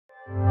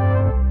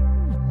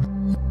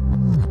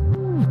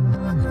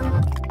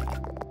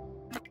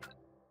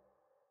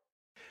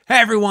Hey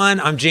everyone,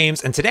 I'm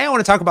James, and today I want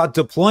to talk about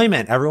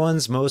deployment.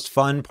 Everyone's most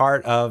fun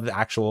part of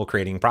actual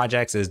creating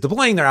projects is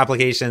deploying their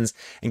applications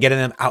and getting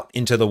them out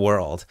into the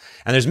world.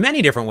 And there's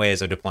many different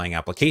ways of deploying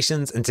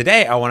applications. And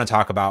today I want to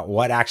talk about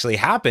what actually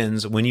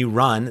happens when you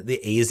run the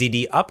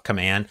azd up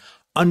command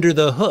under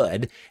the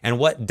hood and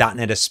what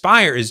 .NET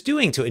Aspire is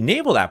doing to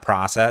enable that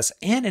process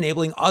and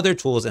enabling other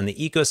tools in the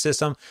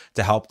ecosystem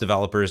to help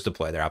developers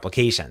deploy their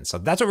applications. So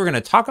that's what we're going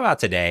to talk about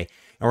today.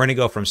 And we're going to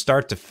go from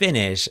start to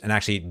finish and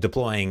actually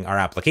deploying our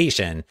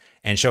application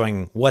and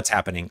showing what's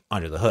happening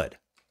under the hood.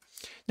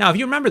 Now, if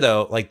you remember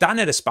though, like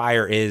 .NET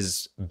Aspire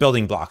is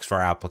building blocks for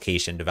our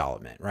application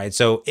development, right?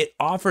 So it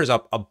offers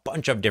up a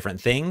bunch of different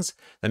things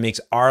that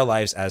makes our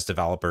lives as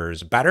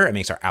developers better. It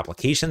makes our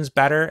applications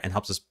better and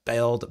helps us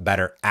build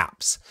better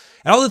apps.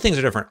 And all the things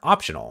are different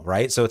optional,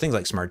 right? So things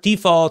like smart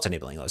defaults,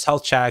 enabling those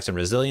health checks and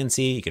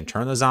resiliency, you can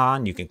turn those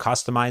on, you can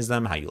customize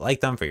them how you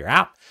like them for your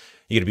app.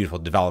 You get a beautiful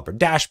developer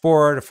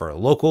dashboard for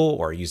local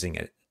or using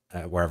it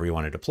wherever you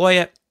want to deploy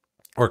it.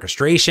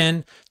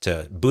 Orchestration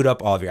to boot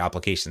up all of your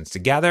applications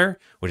together,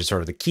 which is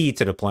sort of the key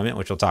to deployment,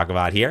 which we'll talk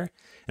about here.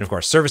 And of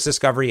course, service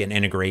discovery and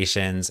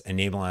integrations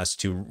enable us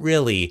to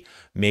really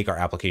make our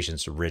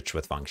applications rich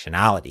with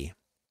functionality.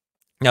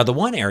 Now, the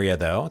one area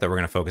though that we're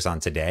going to focus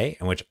on today,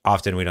 and which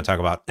often we don't talk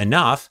about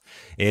enough,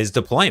 is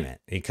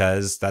deployment,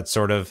 because that's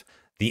sort of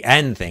the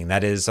end thing.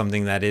 That is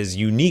something that is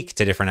unique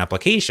to different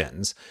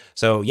applications.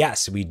 So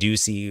yes, we do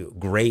see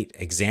great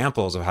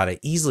examples of how to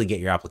easily get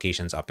your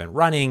applications up and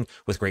running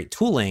with great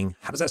tooling.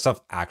 How does that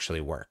stuff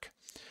actually work?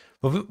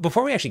 But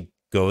before we actually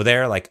go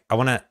there, I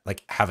want to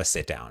have a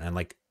sit down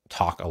and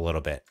talk a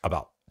little bit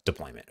about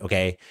deployment.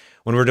 Okay.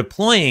 When we're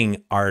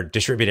deploying our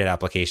distributed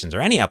applications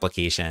or any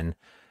application,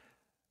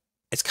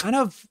 it's kind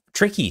of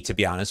tricky, to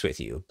be honest with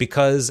you,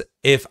 because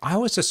if I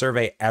was to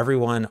survey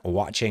everyone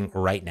watching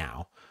right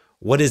now,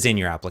 what is in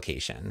your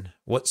application?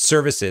 What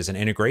services and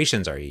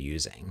integrations are you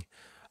using?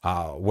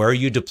 Where are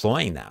you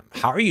deploying them?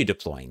 How are you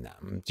deploying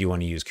them? Do you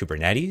want to use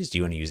Kubernetes? Do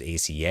you want to use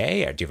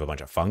ACA? Or do you have a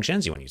bunch of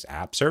functions? Do you want to use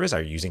app service?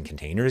 Are you using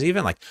containers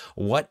even?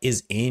 What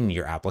is in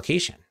your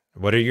application?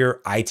 What are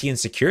your IT and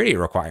security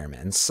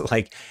requirements?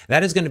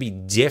 That is going to be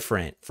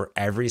different for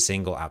every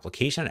single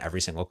application,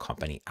 every single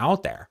company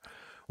out there,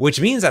 which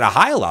means at a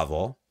high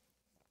level,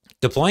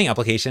 deploying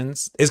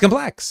applications is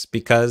complex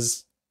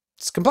because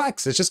it's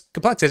complex. It's just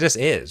complex. It just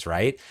is,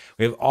 right?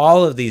 We have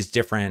all of these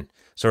different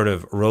sort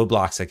of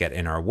roadblocks that get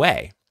in our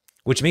way,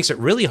 which makes it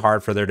really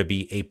hard for there to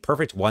be a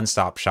perfect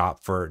one-stop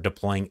shop for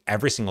deploying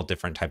every single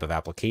different type of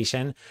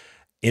application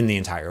in the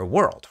entire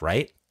world,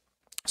 right?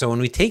 So when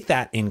we take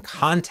that in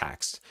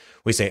context,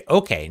 we say,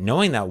 okay,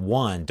 knowing that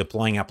one,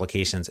 deploying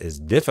applications is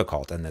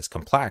difficult and it's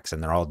complex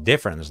and they're all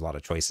different, there's a lot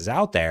of choices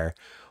out there.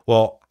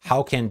 Well,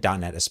 how can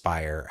 .NET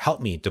Aspire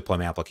help me deploy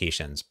my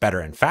applications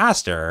better and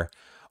faster?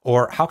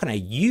 Or how can I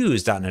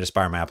use .NET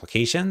Aspire in my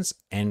applications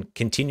and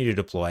continue to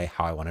deploy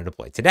how I want to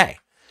deploy today?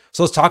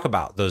 So let's talk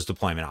about those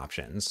deployment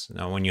options.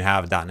 Now, when you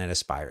have .NET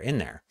Aspire in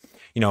there,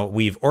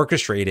 we've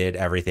orchestrated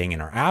everything in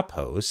our app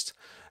host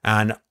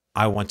and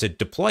I want to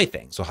deploy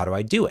things. So how do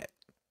I do it?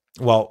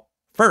 Well,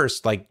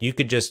 first, you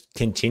could just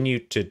continue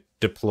to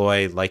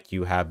deploy like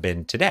you have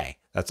been today.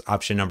 That's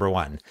option number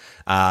one.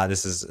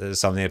 This is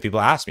something that people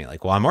ask me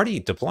well, I'm already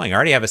deploying. I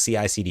already have a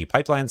CI/CD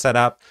pipeline set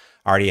up.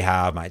 I already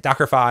have my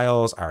Docker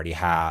files. I already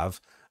have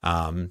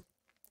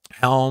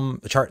Helm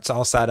charts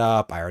all set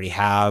up. I already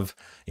have,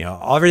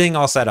 everything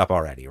all set up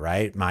already,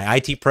 right? My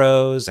IT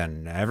pros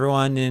and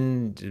everyone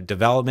in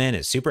development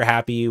is super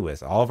happy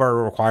with all of our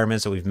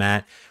requirements that we've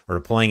met. We're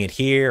deploying it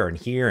here and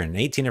here and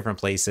 18 different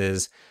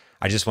places.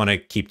 I just want to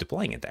keep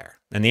deploying it there.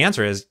 And the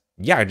answer is,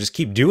 yeah, just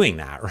keep doing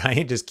that,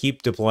 right? Just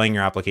keep deploying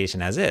your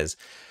application as is.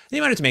 And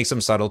you might have to make some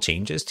subtle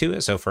changes to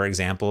it. So for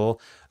example,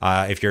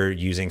 if you're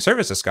using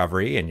service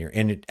discovery and you're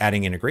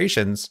adding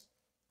integrations,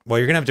 well,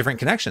 you're going to have different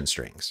connection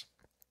strings.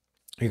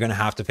 You're going to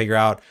have to figure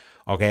out,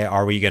 okay,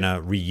 are we going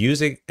to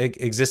reuse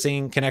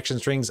existing connection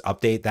strings,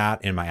 update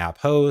that in my app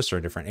host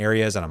or different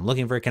areas that I'm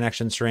looking for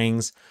connection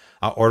strings?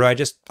 Or do I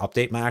just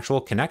update my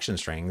actual connection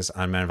strings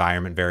on my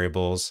environment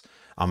variables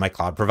on my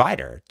cloud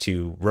provider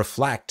to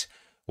reflect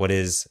what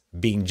is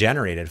being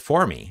generated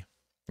for me?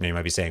 And you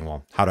might be saying,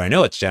 well, how do I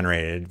know it's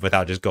generated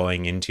without just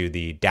going into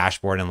the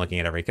dashboard and looking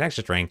at every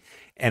connection string?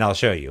 And I'll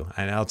show you,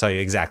 and I'll tell you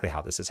exactly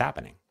how this is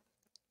happening.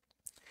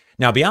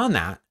 Now, beyond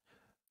that,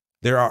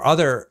 there are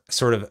other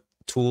sort of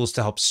tools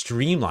to help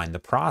streamline the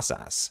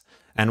process.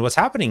 And what's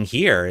happening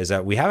here is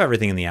that we have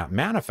everything in the app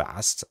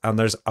manifest, and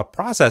there's a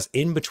process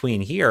in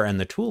between here and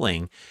the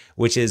tooling,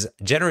 which is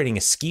generating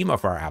a schema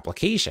for our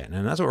application.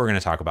 And that's what we're going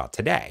to talk about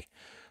today.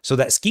 So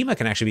that schema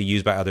can actually be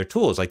used by other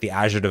tools like the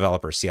Azure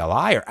Developer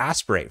CLI or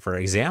Aspirate, for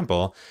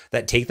example,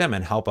 that take them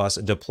and help us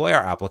deploy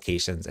our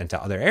applications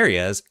into other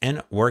areas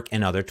and work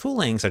in other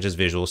tooling such as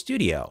Visual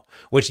Studio,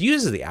 which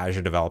uses the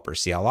Azure Developer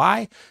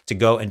CLI to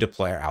go and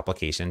deploy our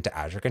application to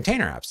Azure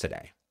Container Apps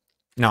today.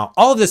 Now,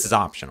 all of this is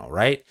optional,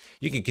 right?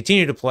 You can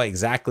continue to deploy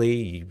exactly.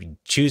 You can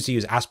choose to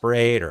use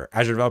Aspirate or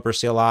Azure Developer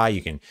CLI.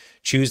 You can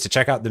choose to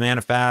check out the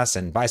manifest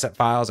and Bicep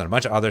files and a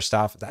bunch of other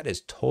stuff. That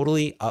is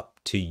totally up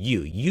to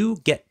you.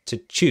 You get to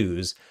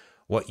choose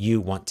what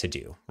you want to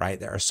do, right?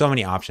 There are so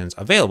many options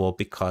available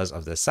because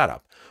of this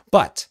setup.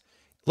 But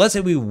let's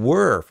say we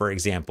were, for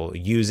example,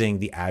 using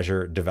the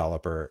Azure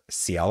Developer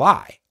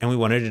CLI and we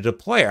wanted to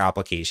deploy our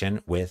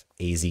application with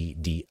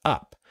AZD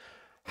up.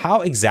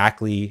 How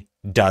exactly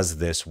does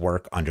this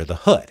work under the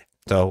hood?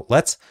 So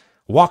let's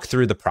walk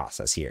through the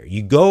process here.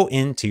 You go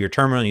into your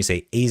terminal and you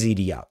say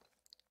AZD up.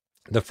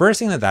 The first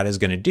thing that is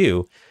going to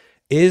do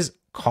is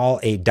call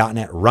a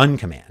 .NET run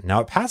command. Now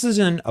it passes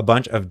in a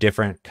bunch of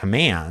different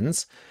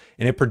commands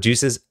and it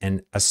produces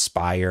an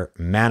Aspire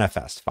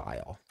manifest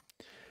file.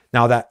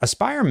 Now that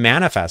Aspire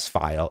manifest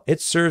file,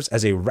 it serves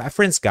as a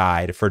reference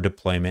guide for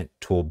deployment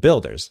tool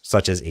builders,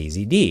 such as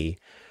AZD,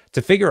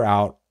 to figure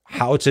out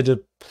how to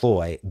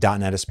deploy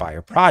 .NET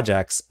Aspire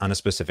projects on a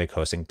specific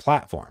hosting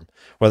platform,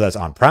 whether that's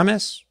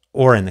on-premise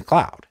or in the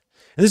cloud.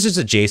 And this is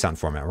a JSON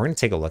format. We're going to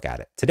take a look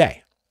at it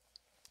today.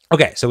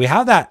 Okay, so we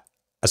have that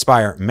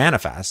Aspire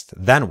manifest,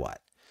 then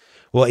what?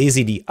 Well,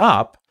 AZD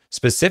up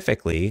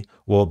specifically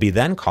will be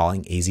then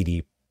calling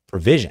AZD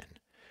provision,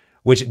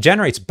 which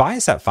generates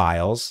Bicep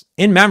files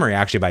in memory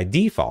actually by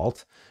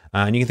default.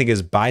 And you can think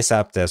as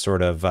Bicep as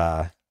sort of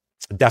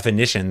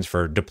definitions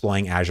for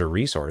deploying Azure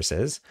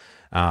resources.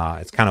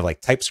 It's kind of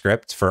like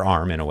TypeScript for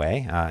ARM in a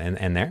way,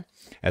 in there,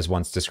 as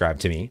once described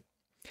to me.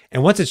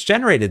 And once it's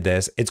generated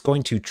this, it's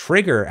going to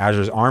trigger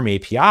Azure's ARM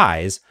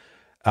APIs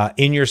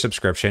in your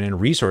subscription and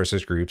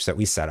resources groups that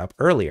we set up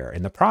earlier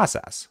in the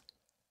process.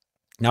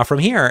 Now from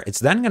here, it's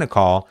then going to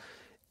call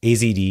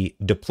AZD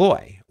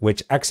deploy,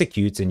 which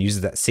executes and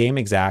uses that same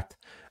exact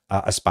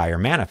Aspire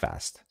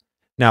manifest.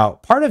 Now,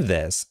 part of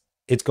this,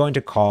 it's going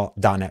to call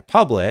 .NET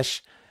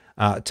publish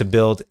to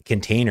build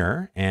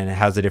container, and it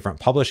has a different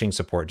publishing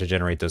support to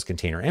generate those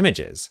container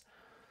images.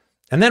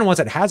 And then once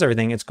it has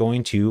everything, it's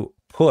going to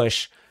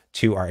push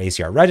to our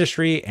ACR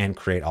registry and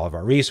create all of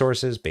our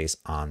resources based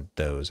on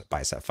those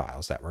Bicep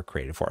files that were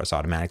created for us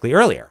automatically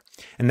earlier.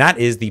 And that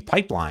is the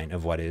pipeline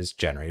of what is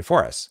generated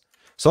for us.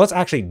 So let's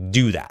actually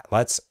do that.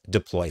 Let's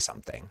deploy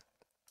something.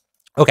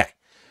 Okay.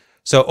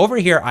 So over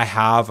here, I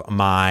have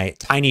my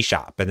tiny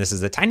shop, and this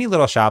is a tiny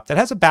little shop that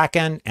has a back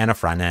end and a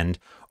front end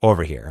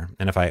over here.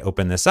 And if I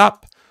open this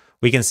up,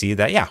 we can see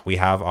that, yeah, we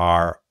have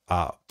our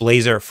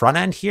Blazor front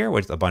end here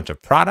with a bunch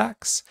of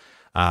products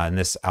and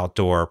this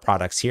outdoor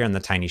products here in the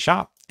tiny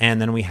shop.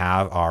 And then we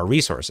have our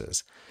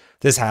resources.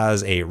 This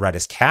has a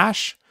Redis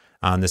cache.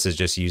 This is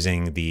just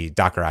using the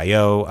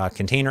Docker.io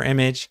container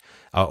image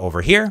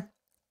over here.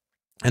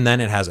 And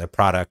then it has a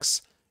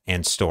products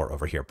and store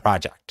over here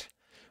project.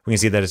 We can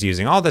see that it's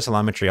using all the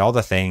telemetry, all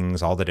the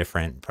things, all the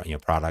different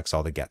products,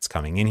 all the gets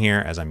coming in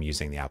here as I'm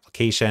using the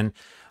application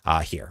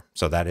here.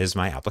 So that is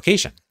my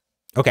application.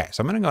 Okay,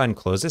 so I'm going to go ahead and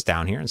close this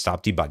down here and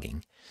stop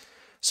debugging.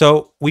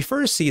 So we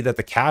first see that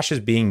the cache is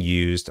being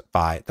used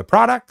by the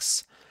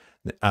products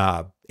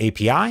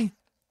API. And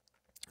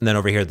then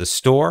over here, the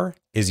store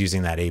is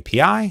using that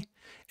API.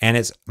 And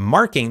it's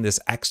marking this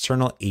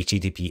external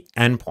HTTP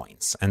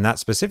endpoints. And that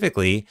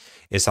specifically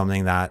is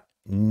something that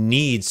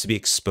needs to be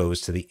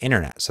exposed to the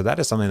internet. So that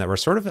is something that we're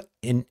sort of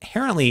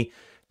inherently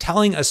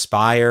telling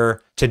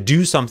Aspire to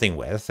do something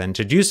with. And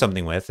to do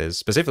something with is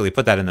specifically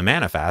put that in the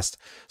manifest.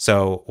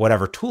 So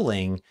whatever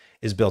tooling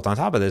is built on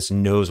top of this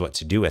knows what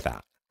to do with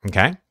that.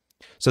 Okay.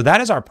 So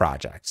that is our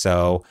project.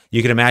 So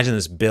you can imagine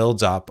this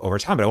builds up over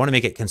time, but I want to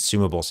make it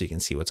consumable so you can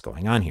see what's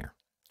going on here.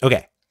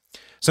 Okay.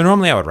 So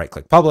normally I would right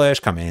click publish,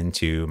 come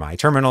into my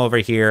terminal over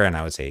here, and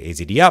I would say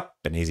AZD up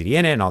and AZD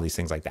in it and all these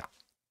things like that.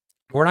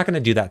 We're not going to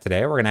do that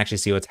today. We're going to actually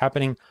see what's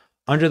happening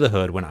under the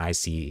hood when I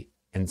see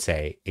and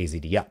say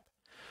AZD up.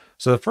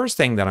 So the first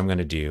thing that I'm going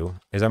to do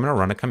is I'm going to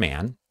run a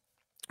command,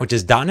 which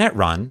is .NET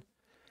run.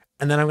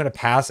 And then I'm going to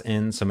pass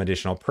in some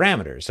additional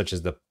parameters, such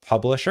as the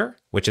publisher,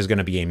 which is going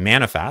to be a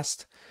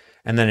manifest,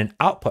 and then an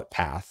output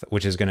path,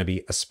 which is going to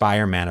be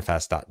aspire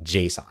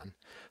manifest.json.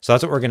 So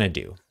that's what we're going to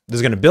do. This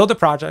is going to build a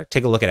project,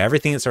 take a look at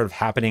everything that's sort of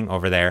happening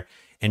over there,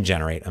 and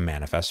generate a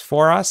manifest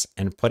for us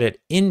and put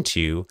it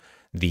into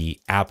the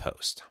app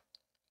host.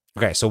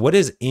 Okay, so what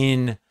is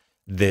in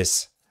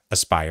this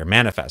Aspire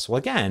manifest? Well,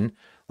 again,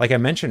 like I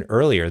mentioned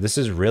earlier, this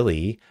is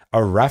really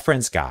a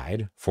reference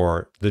guide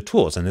for the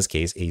tools, in this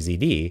case,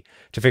 AZD,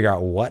 to figure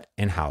out what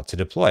and how to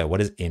deploy, what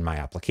is in my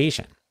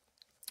application.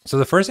 So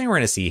the first thing we're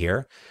going to see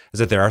here is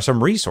that there are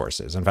some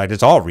resources. In fact,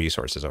 it's all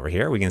resources over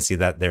here. We can see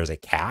that there's a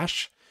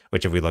cache,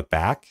 which if we look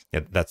back,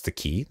 that's the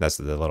key. That's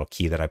the little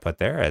key that I put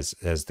there as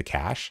the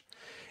cache.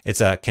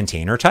 It's a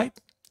container type.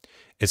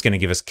 It's going to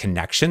give us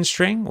connection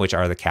string, which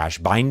are the cache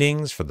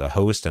bindings for the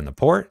host and the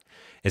port.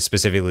 It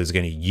specifically is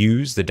going to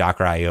use the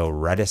Docker.io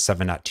Redis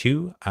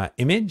 7.2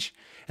 image,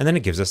 and then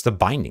it gives us the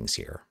bindings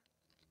here.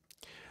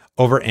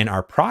 Over in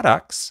our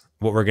products,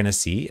 what we're going to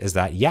see is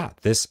that, yeah,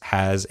 this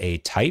has a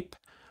type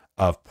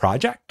of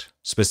project,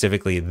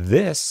 specifically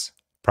this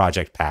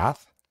project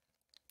path.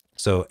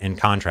 So in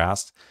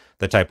contrast,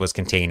 The type was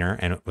container,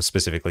 and it was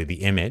specifically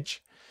the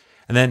image.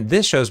 And then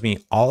this shows me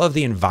all of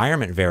the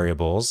environment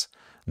variables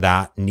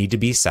that need to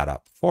be set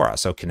up for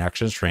us. So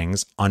connection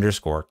strings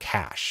underscore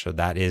cache. So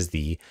that is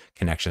the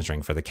connection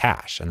string for the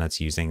cache, and that's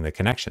using the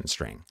connection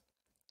string.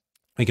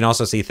 We can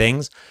also see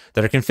things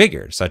that are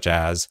configured, such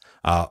as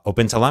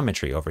open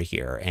telemetry over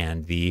here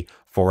and the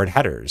forward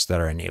headers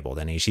that are enabled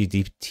and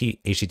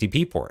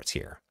HTTP ports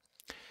here.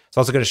 It's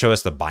also going to show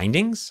us the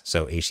bindings,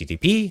 so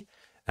HTTP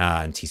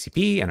and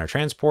TCP and our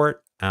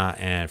transport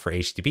and for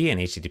HTTP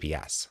and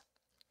HTTPS.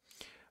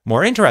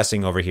 More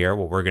interesting over here,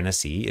 what we're going to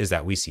see is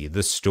that we see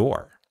the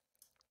store.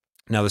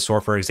 Now the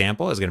store, for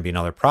example, is going to be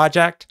another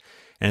project.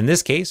 And in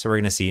this case, we're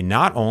going to see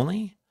not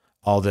only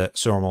all the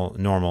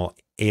normal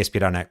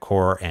ASP.NET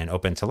Core and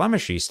Open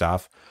Telemetry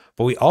stuff,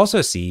 but we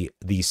also see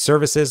the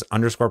services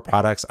underscore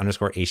products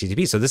underscore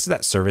HTTP. So this is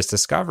that service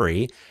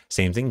discovery.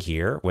 Same thing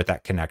here with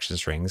that connection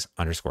strings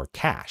underscore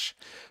cache.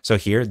 So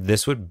here,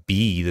 this would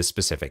be the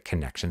specific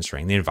connection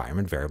string, the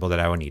environment variable that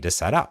I would need to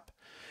set up.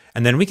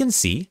 And then we can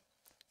see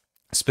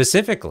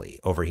specifically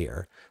over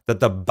here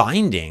that the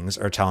bindings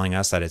are telling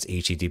us that it's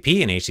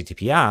HTTP and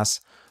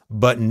HTTPS,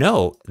 but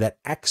note that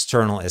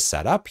external is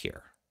set up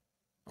here.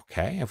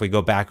 Okay, if we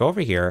go back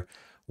over here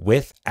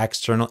with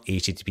external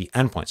HTTP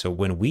endpoint. So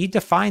when we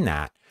define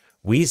that,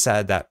 we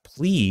said that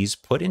please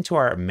put into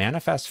our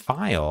manifest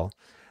file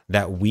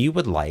that we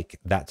would like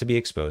that to be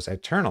exposed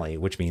externally,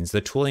 which means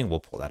the tooling will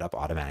pull that up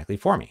automatically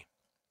for me.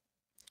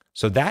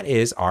 So that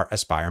is our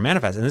Aspire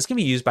manifest. And this can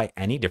be used by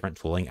any different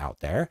tooling out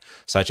there,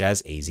 such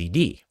as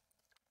AZD.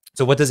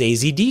 So what does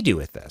AZD do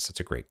with this? It's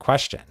a great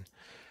question.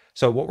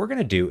 So what we're going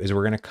to do is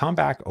we're going to come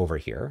back over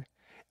here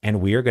and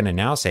we are going to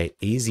now say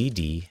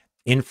AZD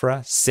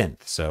infra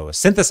synth. So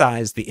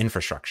synthesize the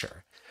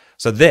infrastructure.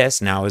 So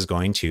this now is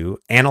going to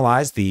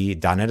analyze the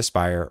 .NET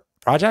Aspire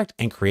project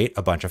and create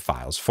a bunch of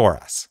files for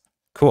us.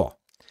 Cool.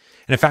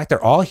 And in fact,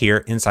 they're all here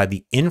inside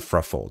the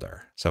infra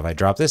folder. So if I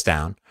drop this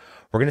down,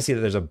 we're going to see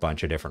that there's a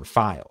bunch of different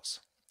files.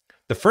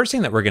 The first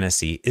thing that we're going to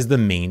see is the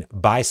main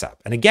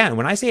bicep. And again,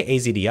 when I say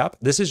AZD up,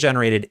 this is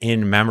generated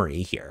in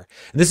memory here.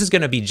 And this is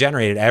going to be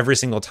generated every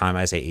single time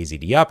I say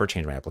AZD up or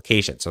change my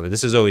application. So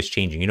this is always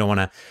changing. You don't want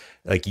to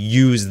like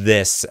use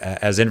this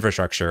as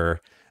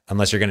infrastructure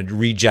unless you're going to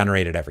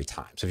regenerate it every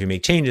time. So if you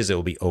make changes, it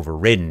will be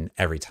overridden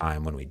every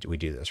time when we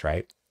do this,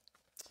 right?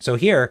 So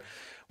here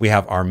we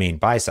have our main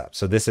bicep.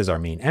 So this is our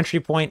main entry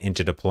point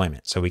into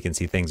deployment. So we can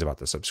see things about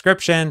the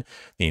subscription,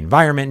 the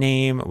environment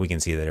name. We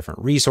can see the different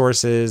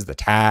resources, the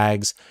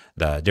tags,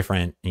 the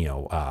different,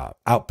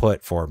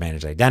 output for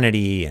managed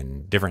identity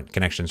and different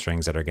connection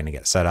strings that are going to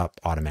get set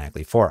up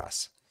automatically for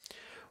us.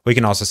 We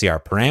can also see our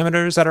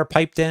parameters that are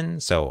piped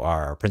in. So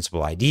our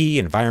principal ID,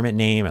 environment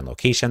name, and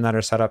location that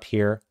are set up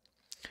here.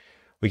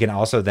 We can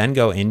also then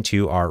go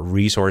into our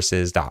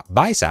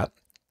resources.bicep.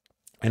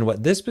 And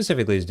what this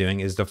specifically is doing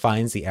is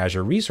defines the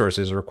Azure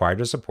resources required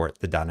to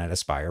support the .NET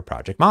Aspire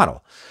project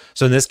model.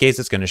 So in this case,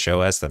 it's going to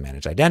show us the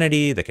managed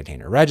identity, the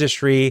container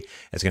registry.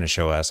 It's going to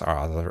show us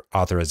our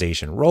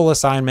authorization role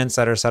assignments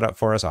that are set up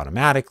for us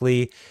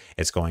automatically.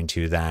 It's going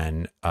to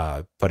then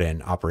put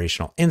in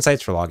operational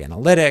insights for log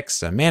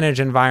analytics, manage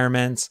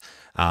environments,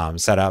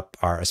 set up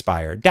our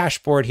Aspire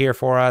dashboard here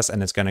for us,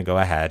 and it's going to go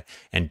ahead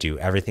and do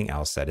everything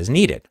else that is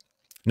needed.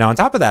 Now, on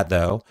top of that,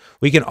 though,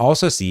 we can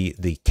also see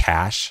the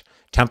cache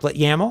template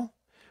YAML,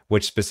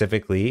 which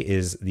specifically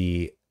is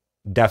the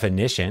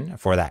definition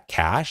for that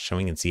cache. So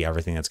we can see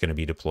everything that's going to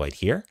be deployed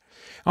here.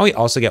 And we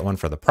also get one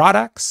for the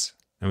products,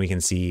 and we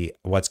can see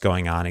what's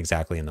going on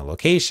exactly in the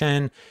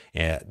location,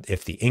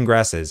 if the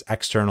ingress is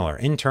external or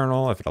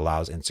internal, if it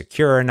allows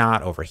insecure or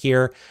not over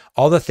here,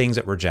 all the things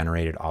that were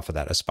generated off of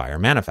that Aspire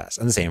manifest.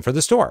 And the same for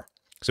the store.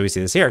 So we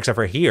see this here, except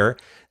for here,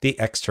 the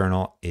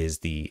external is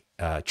the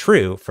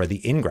true for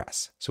the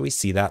ingress. So we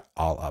see that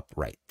all up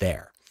right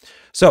there.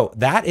 So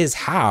that is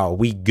how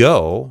we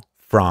go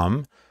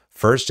from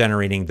first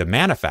generating the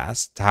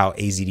manifest to how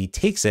AZD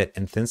takes it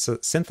and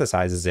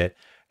synthesizes it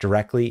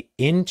directly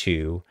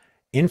into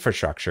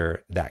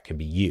infrastructure that can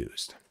be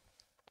used.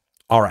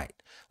 All right,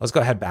 let's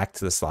go ahead back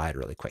to the slide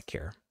really quick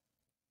here.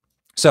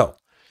 So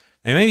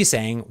you may be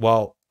saying,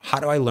 well, how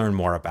do I learn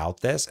more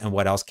about this and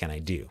what else can I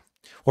do?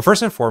 Well,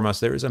 first and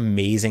foremost, there is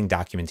amazing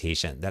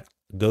documentation that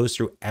goes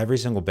through every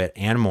single bit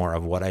and more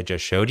of what I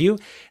just showed you,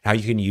 how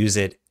you can use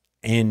it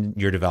in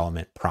your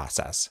development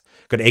process.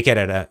 Go to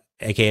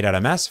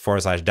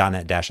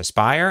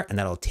aka.ms/.net-aspire, and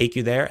that'll take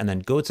you there, and then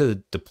go to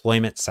the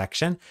deployment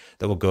section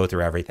that will go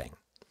through everything.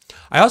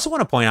 I also want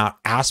to point out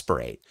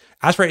Aspirate.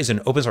 Aspirate is an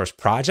open source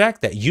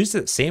project that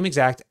uses the same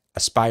exact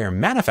Aspire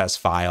manifest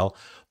file,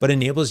 but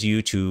enables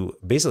you to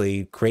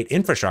basically create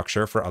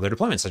infrastructure for other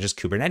deployments, such as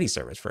Kubernetes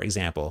servers, for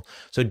example.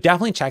 So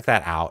definitely check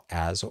that out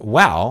as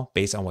well,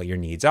 based on what your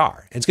needs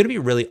are. It's going to be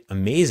really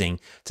amazing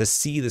to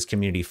see this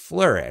community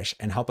flourish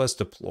and help us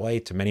deploy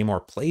to many more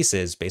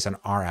places based on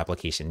our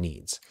application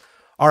needs.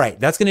 All right,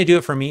 that's going to do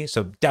it for me.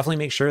 So definitely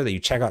make sure that you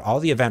check out all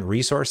the event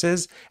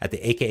resources at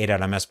the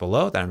aka.ms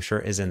below that I'm sure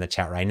is in the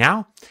chat right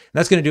now. And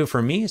that's going to do it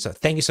for me. So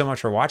thank you so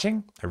much for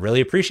watching. I really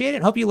appreciate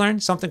it. Hope you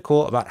learned something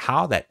cool about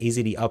how that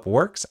AZD up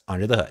works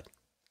under the hood.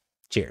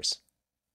 Cheers.